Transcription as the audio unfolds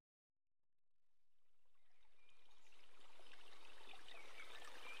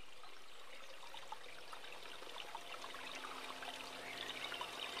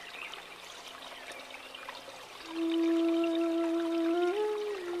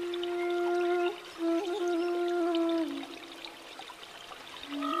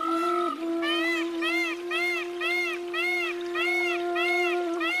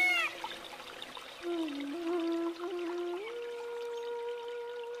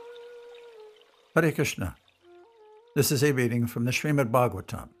Hare Krishna. This is a reading from the Srimad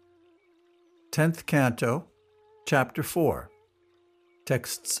Bhagavatam, 10th Canto, Chapter 4,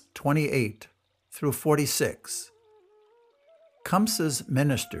 texts 28 through 46. Kamsa's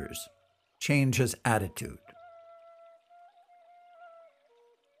ministers change his attitude.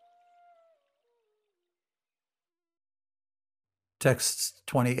 Texts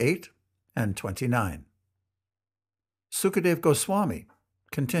 28 and 29. Sukadev Goswami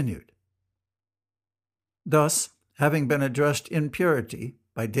continued. Thus, having been addressed in purity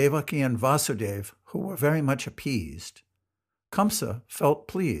by Devaki and Vasudev, who were very much appeased, Kamsa felt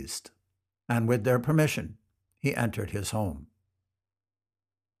pleased, and with their permission, he entered his home.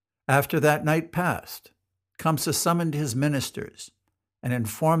 After that night passed, Kamsa summoned his ministers and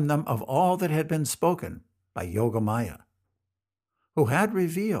informed them of all that had been spoken by Yogamaya, who had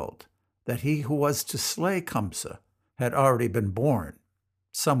revealed that he who was to slay Kamsa had already been born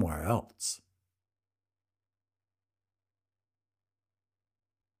somewhere else.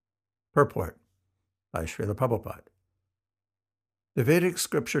 Purport by Srila Prabhupada. The Vedic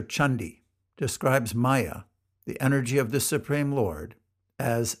scripture Chandi describes Maya, the energy of the Supreme Lord,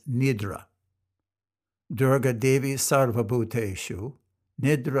 as Nidra. Durga Devi Sarvabhuteshu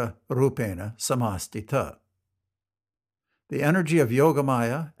Nidra Rupena Samastita. The energy of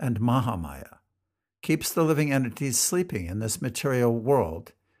Yogamaya and Mahamaya keeps the living entities sleeping in this material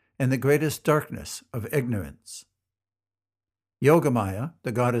world in the greatest darkness of ignorance. Yogamaya,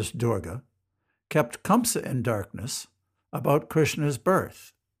 the goddess Durga, kept Kamsa in darkness about Krishna's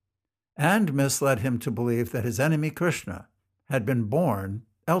birth and misled him to believe that his enemy Krishna had been born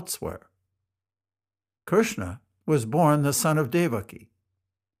elsewhere. Krishna was born the son of Devaki,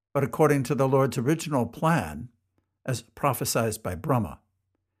 but according to the Lord's original plan, as prophesied by Brahma,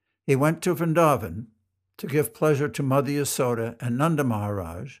 he went to Vrindavan to give pleasure to Mother Yasoda and Nanda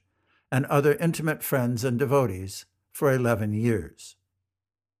Maharaj and other intimate friends and devotees for 11 years.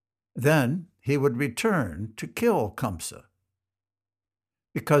 Then he would return to kill Kamsa.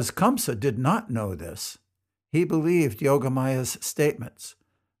 Because Kamsa did not know this, he believed Yogamaya's statements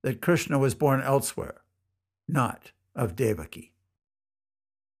that Krishna was born elsewhere, not of Devaki.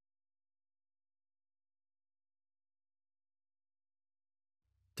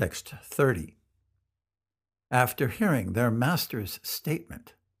 Text 30. After hearing their master's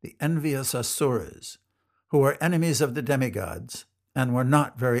statement, the envious Asuras, who were enemies of the demigods and were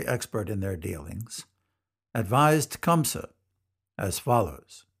not very expert in their dealings, advised Kamsa as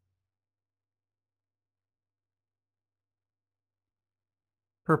follows.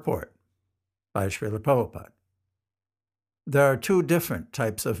 Purport by Srila Prabhupada. There are two different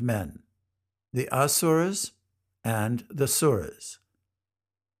types of men, the Asuras and the Suras.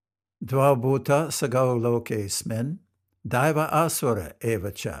 Dvabhuta sagau lokesmin, daiva asura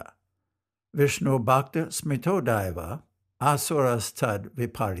evacha. Vishnu Bhakta Smrito Daiva Asuras Tad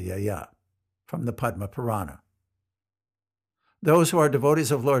Viparyaya, from the Padma Purana. Those who are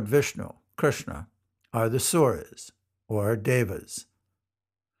devotees of Lord Vishnu, Krishna, are the Suras, or Devas,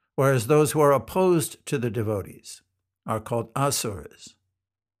 whereas those who are opposed to the devotees are called Asuras.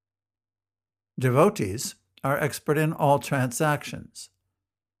 Devotees are expert in all transactions.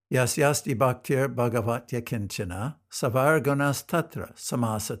 Yasyasti bhaktir bhagavatya kinchana savar gunas tatra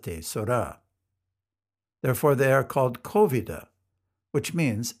samasate sura. Therefore they are called Kovida, which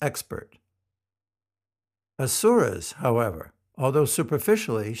means expert. Asuras, however, although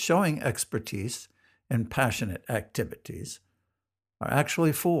superficially showing expertise in passionate activities, are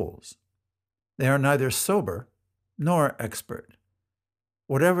actually fools. They are neither sober nor expert.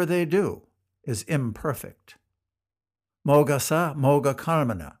 Whatever they do is imperfect. Mogasa moga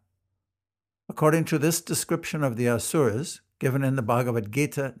karmana. According to this description of the Asuras, given in the Bhagavad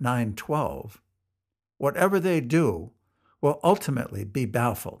Gita 9:12, whatever they do will ultimately be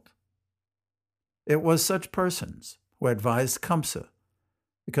baffled. It was such persons who advised Kamsa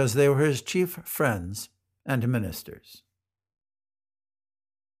because they were his chief friends and ministers.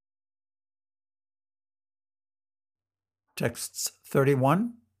 Texts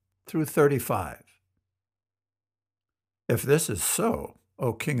 31 through 35. If this is so,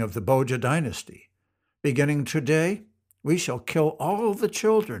 O king of the Bhoja dynasty, beginning today, we shall kill all the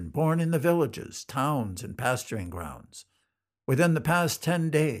children born in the villages, towns, and pasturing grounds within the past 10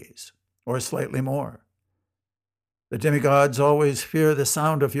 days, or slightly more. The demigods always fear the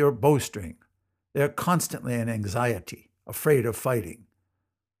sound of your bowstring. They are constantly in anxiety, afraid of fighting.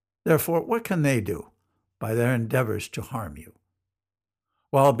 Therefore, what can they do by their endeavors to harm you?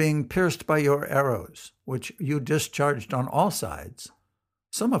 While being pierced by your arrows, which you discharged on all sides,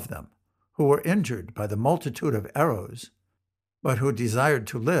 some of them, who were injured by the multitude of arrows, but who desired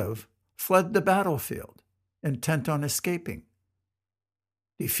to live, fled the battlefield, intent on escaping.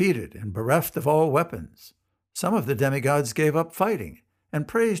 Defeated and bereft of all weapons, some of the demigods gave up fighting and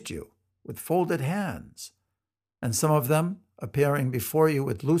praised you with folded hands, and some of them, appearing before you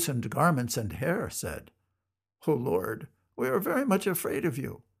with loosened garments and hair, said, "O Lord, we are very much afraid of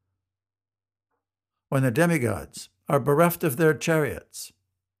you." When the demigods are bereft of their chariots,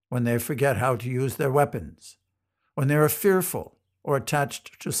 when they forget how to use their weapons, when they are fearful or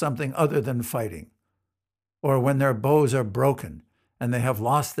attached to something other than fighting, or when their bows are broken and they have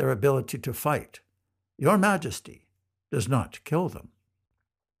lost their ability to fight, your majesty does not kill them.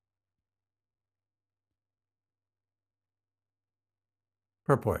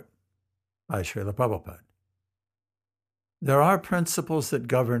 Purport by Srila Prabhupada. There are principles that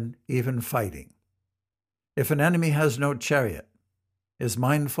govern even fighting. If an enemy has no chariot, is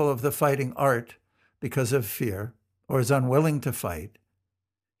mindful of the fighting art because of fear, or is unwilling to fight,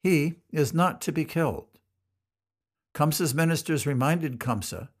 he is not to be killed. Kamsa's ministers reminded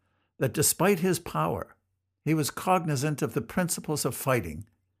Kamsa that despite his power, he was cognizant of the principles of fighting,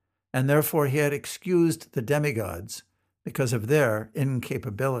 and therefore he had excused the demigods because of their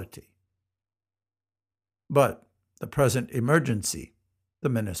incapability. But the present emergency, the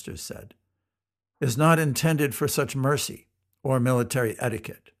ministers said, is not intended for such mercy or military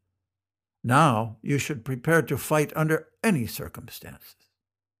etiquette. Now you should prepare to fight under any circumstances.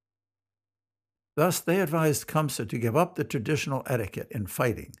 Thus they advised Kamsa to give up the traditional etiquette in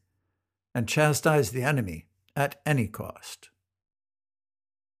fighting and chastise the enemy at any cost.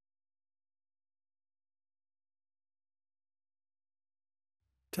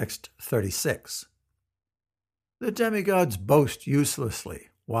 Text 36. The demigods boast uselessly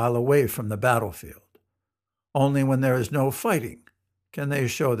while away from the battlefield. Only when there is no fighting can they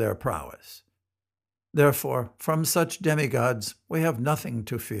show their prowess. Therefore, from such demigods we have nothing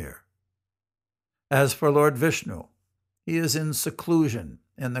to fear. As for Lord Vishnu, he is in seclusion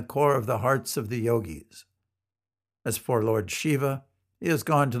in the core of the hearts of the yogis. As for Lord Shiva, he has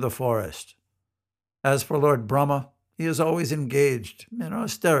gone to the forest. As for Lord Brahma, he is always engaged in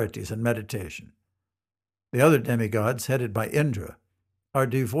austerities and meditation. The other demigods, headed by Indra, are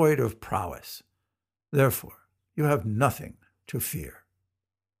devoid of prowess. Therefore, you have nothing to fear.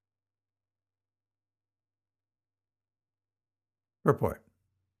 Purport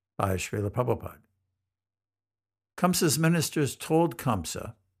by Srila Prabhupada. Kamsa's ministers told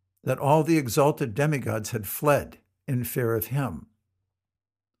Kamsa that all the exalted demigods had fled in fear of him.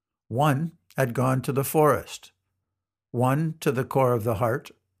 One had gone to the forest, one to the core of the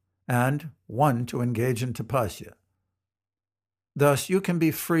heart, and one to engage in tapasya. Thus you can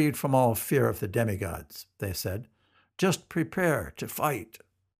be freed from all fear of the demigods, they said. Just prepare to fight.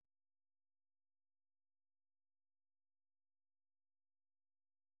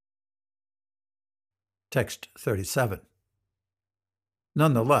 Text 37.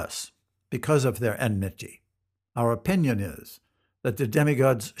 Nonetheless, because of their enmity, our opinion is that the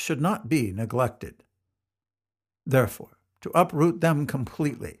demigods should not be neglected. Therefore, to uproot them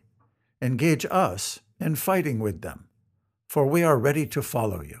completely, engage us in fighting with them, for we are ready to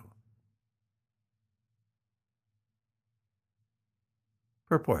follow you.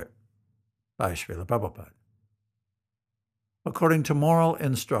 Purport by Srila Prabhupada. According to moral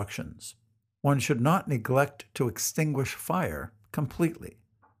instructions, one should not neglect to extinguish fire completely,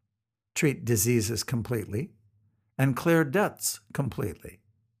 treat diseases completely, and clear debts completely.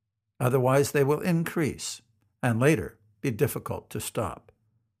 Otherwise, they will increase and later be difficult to stop.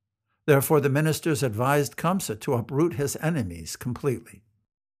 Therefore, the ministers advised Kamsa to uproot his enemies completely.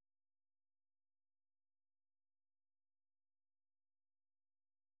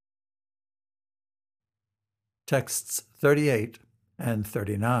 Texts 38 and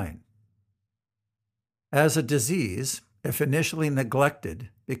 39. As a disease, if initially neglected,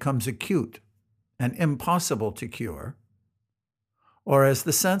 becomes acute and impossible to cure, or as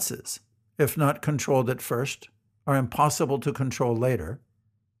the senses, if not controlled at first, are impossible to control later,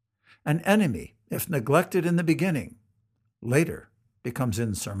 an enemy, if neglected in the beginning, later becomes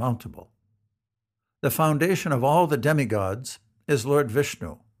insurmountable. The foundation of all the demigods is Lord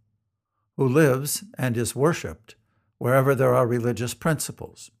Vishnu, who lives and is worshipped wherever there are religious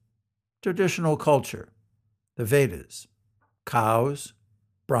principles, traditional culture, the Vedas, cows,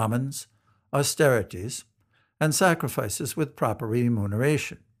 Brahmins, austerities, and sacrifices with proper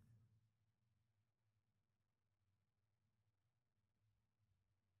remuneration.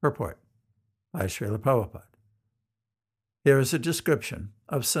 Purport by Srila Prabhupada. Here is a description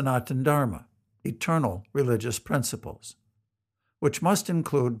of Sanatana Dharma, eternal religious principles, which must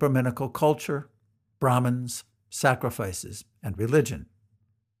include Brahminical culture, Brahmins, sacrifices, and religion.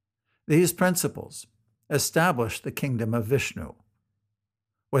 These principles establish the kingdom of Vishnu.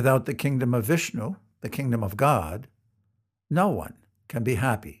 Without the kingdom of Vishnu, the kingdom of God, no one can be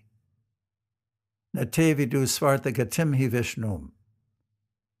happy. Nate vidu svarta gatim hi Vishnum.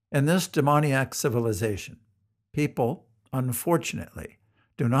 In this demoniac civilization, people, unfortunately,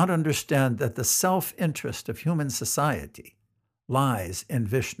 do not understand that the self-interest of human society lies in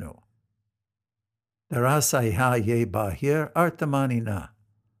Vishnu. Darasaiha ye bahir artamani na.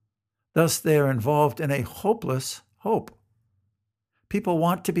 Thus they are involved in a hopeless hope. People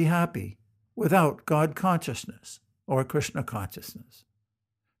want to be happy without God consciousness or Krishna consciousness,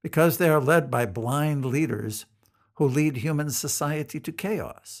 because they are led by blind leaders who lead human society to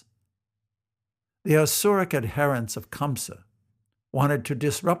chaos. The Asuric adherents of Kamsa wanted to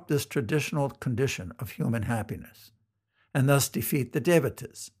disrupt this traditional condition of human happiness, and thus defeat the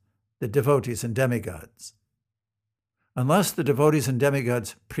Devatas, the devotees and demigods. Unless the devotees and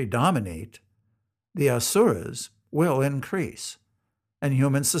demigods predominate, the Asuras will increase, and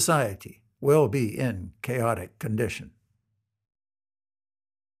human society will be in chaotic condition.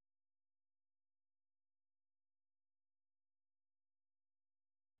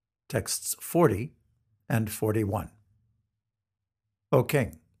 Texts 40 and 41. O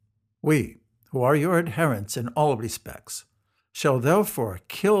king, we, who are your adherents in all respects, shall therefore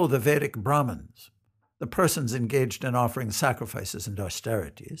kill the Vedic Brahmins, the persons engaged in offering sacrifices and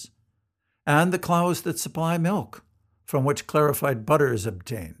austerities, and the cows that supply milk, from which clarified butter is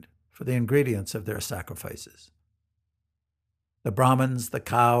obtained for the ingredients of their sacrifices. The Brahmins, the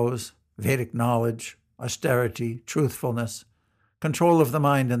cows, Vedic knowledge, austerity, truthfulness, control of the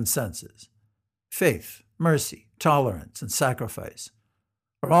mind and senses, faith, mercy, tolerance, and sacrifice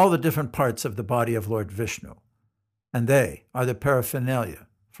are all the different parts of the body of Lord Vishnu, and they are the paraphernalia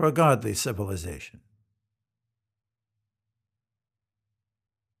for a godly civilization.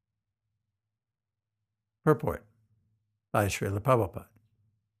 Purport by Srila Prabhupada.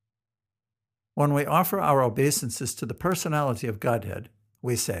 When we offer our obeisances to the personality of Godhead,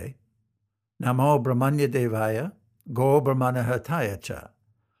 we say, Namo Brahmanya Devaya, Go Brahmana Hataya Cha,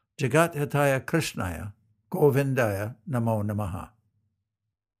 Jagat Hataya Krishnaya, Govindaya Namo Namaha.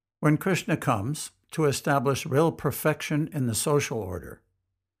 When Krishna comes to establish real perfection in the social order,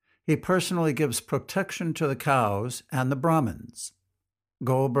 he personally gives protection to the cows and the Brahmins,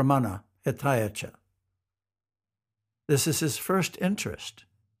 Go Brahmana Hataya Cha. This is his first interest,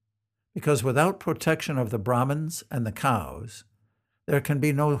 because without protection of the Brahmins and the cows, there can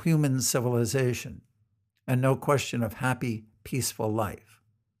be no human civilization and no question of happy, peaceful life.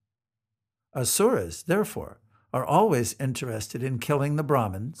 Asuras, therefore, are always interested in killing the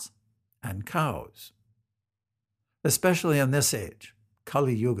Brahmins and cows. Especially in this age,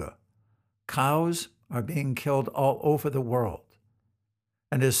 Kali Yuga, cows are being killed all over the world.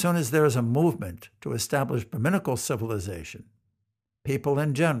 And as soon as there is a movement to establish Brahminical civilization, people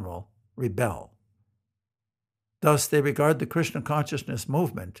in general rebel. Thus, they regard the Krishna consciousness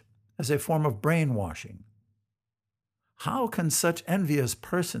movement as a form of brainwashing. How can such envious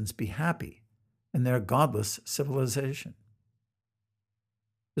persons be happy in their godless civilization?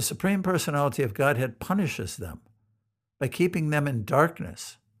 The Supreme Personality of Godhead punishes them by keeping them in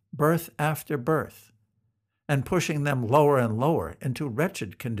darkness, birth after birth, and pushing them lower and lower into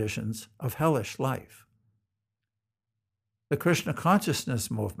wretched conditions of hellish life. The Krishna consciousness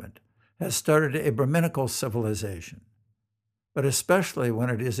movement has started a Brahminical civilization, but especially when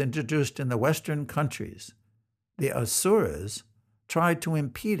it is introduced in the Western countries, the Asuras tried to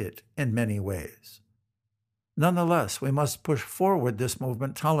impede it in many ways. Nonetheless, we must push forward this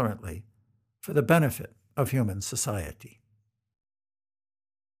movement tolerantly for the benefit of human society.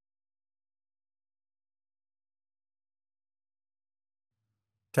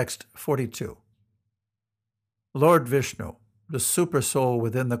 Text 42. Lord Vishnu, the supersoul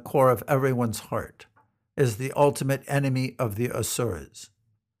within the core of everyone's heart, is the ultimate enemy of the Asuras,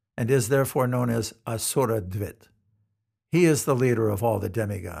 and is therefore known as Asuradvit. He is the leader of all the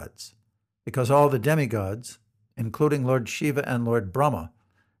demigods, because all the demigods, including Lord Shiva and Lord Brahma,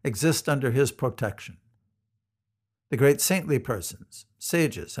 exist under his protection. The great saintly persons,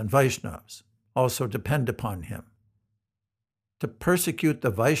 sages and Vaishnavas, also depend upon him. To persecute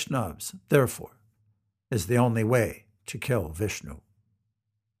the Vaishnavas, therefore, is the only way to kill Vishnu.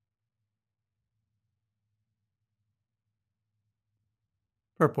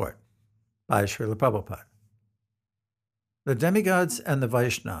 Purport by Srila Prabhupada. The demigods and the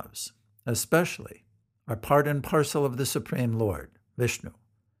Vaishnavas, especially, are part and parcel of the Supreme Lord, Vishnu,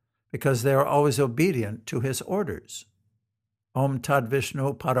 because they are always obedient to his orders. Om Tad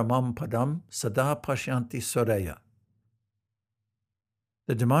Vishnu Paramam Padam Sada Pashyanti Suraya.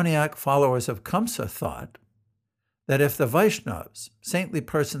 The demoniac followers of Kamsa thought that if the Vaishnavas, saintly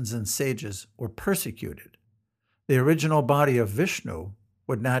persons and sages, were persecuted, the original body of Vishnu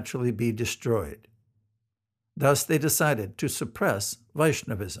would naturally be destroyed. Thus they decided to suppress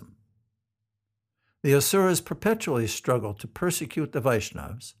Vaishnavism. The Asuras perpetually struggle to persecute the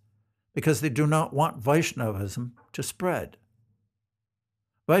Vaishnavas because they do not want Vaishnavism to spread.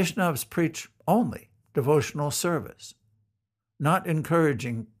 Vaishnavas preach only devotional service, not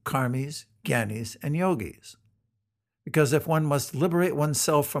encouraging karmis, gyanis, and yogis, because if one must liberate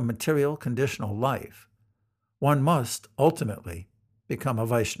oneself from material conditional life, one must ultimately become a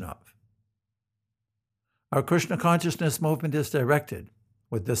Vaishnava. Our Krishna consciousness movement is directed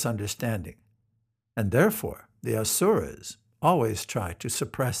with this understanding, and therefore the Asuras always try to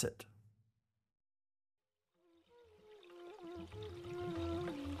suppress it.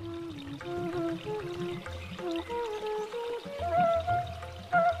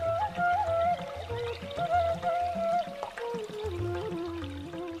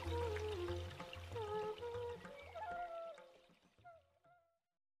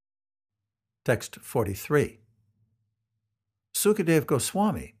 Text 43. Sukadeva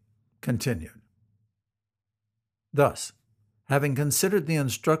Goswami continued. Thus, having considered the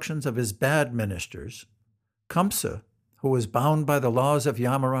instructions of his bad ministers, Kamsa, who was bound by the laws of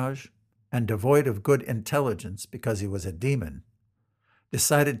Yamaraj and devoid of good intelligence because he was a demon,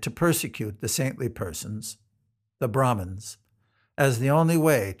 decided to persecute the saintly persons, the Brahmins, as the only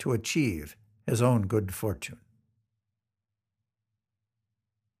way to achieve his own good fortune.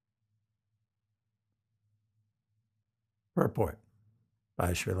 Purport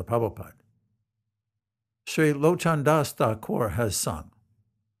by Srila Prabhupada. Sri Lochan Das Thakur has sung,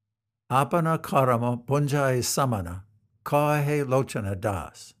 Apana karama punjai samana kahe Lochana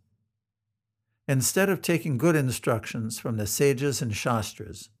Das. Instead of taking good instructions from the sages and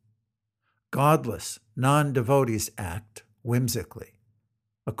shastras, godless non-devotees act whimsically,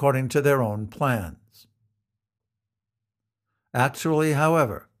 according to their own plans. Actually,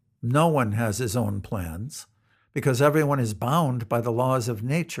 however, no one has his own plans, because everyone is bound by the laws of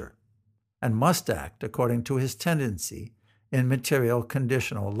nature and must act according to his tendency in material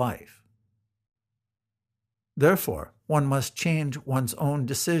conditional life. Therefore, one must change one's own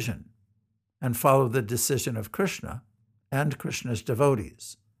decision and follow the decision of Krishna and Krishna's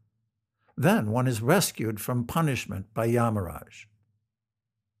devotees. Then one is rescued from punishment by Yamaraj.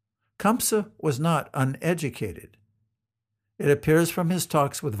 Kamsa was not uneducated. It appears from his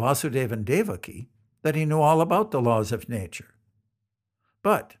talks with Vasudeva and Devaki that he knew all about the laws of nature.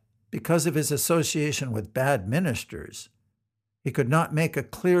 But because of his association with bad ministers, he could not make a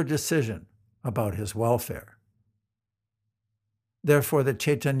clear decision about his welfare. Therefore, the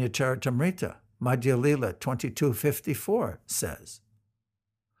Chaitanya Charitamrita, Madhya Lila 2254 says,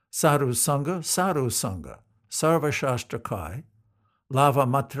 Sadhu Sangha, Sarva Shastra Kai, Lava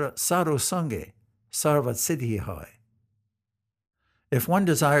Matra Sadhu Sange, Sarva Siddhi Hai. If one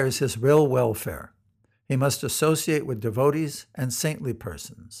desires his real welfare, he must associate with devotees and saintly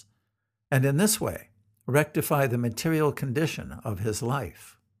persons, and in this way rectify the material condition of his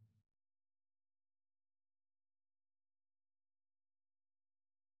life.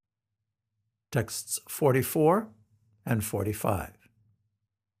 Texts 44 and 45.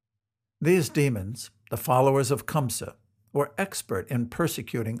 These demons, the followers of Kamsa, were expert in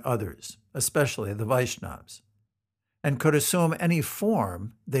persecuting others, especially the Vaishnavas, and could assume any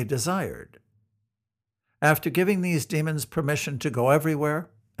form they desired. After giving these demons permission to go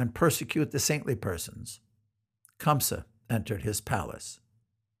everywhere and persecute the saintly persons, Kamsa entered his palace.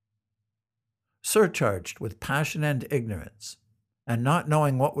 Surcharged with passion and ignorance, and not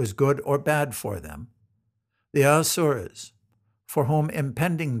knowing what was good or bad for them, the Asuras, for whom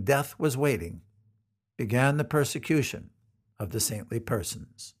impending death was waiting, began the persecution of the saintly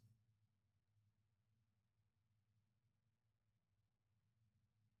persons.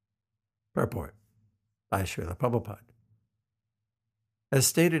 Purport by Srila Prabhupada. As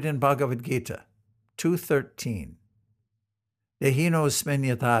stated in Bhagavad Gita 2.13, Dehinosmin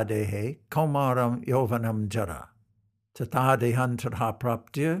yatha dehe kaumaram yovanam jara, tata dehantarha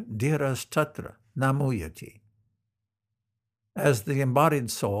praptya dhiras tatra namuyati. As the embodied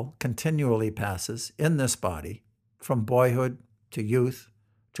soul continually passes in this body from boyhood to youth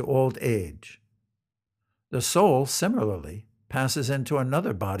to old age, the soul similarly passes into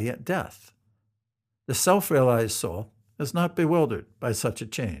another body at death. The self-realized soul is not bewildered by such a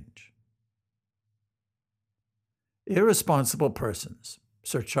change. Irresponsible persons,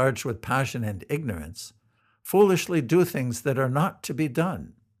 surcharged with passion and ignorance, foolishly do things that are not to be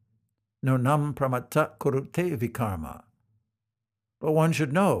done. Nunam pramatta kurute vikarma. but one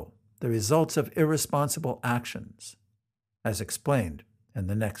should know the results of irresponsible actions, as explained in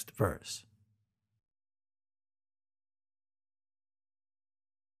the next verse.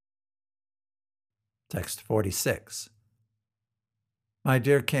 Text 46. My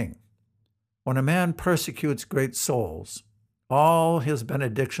dear king, when a man persecutes great souls, all his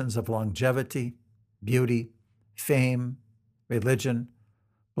benedictions of longevity, beauty, fame, religion,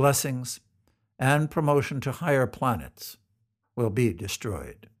 blessings, and promotion to higher planets will be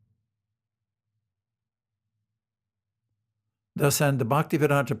destroyed. Thus end the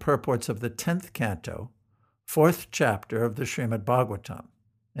Bhaktivedanta purports of the 10th canto, 4th chapter of the Srimad Bhagavatam,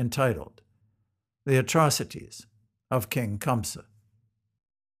 entitled The Atrocities of King Kamsa.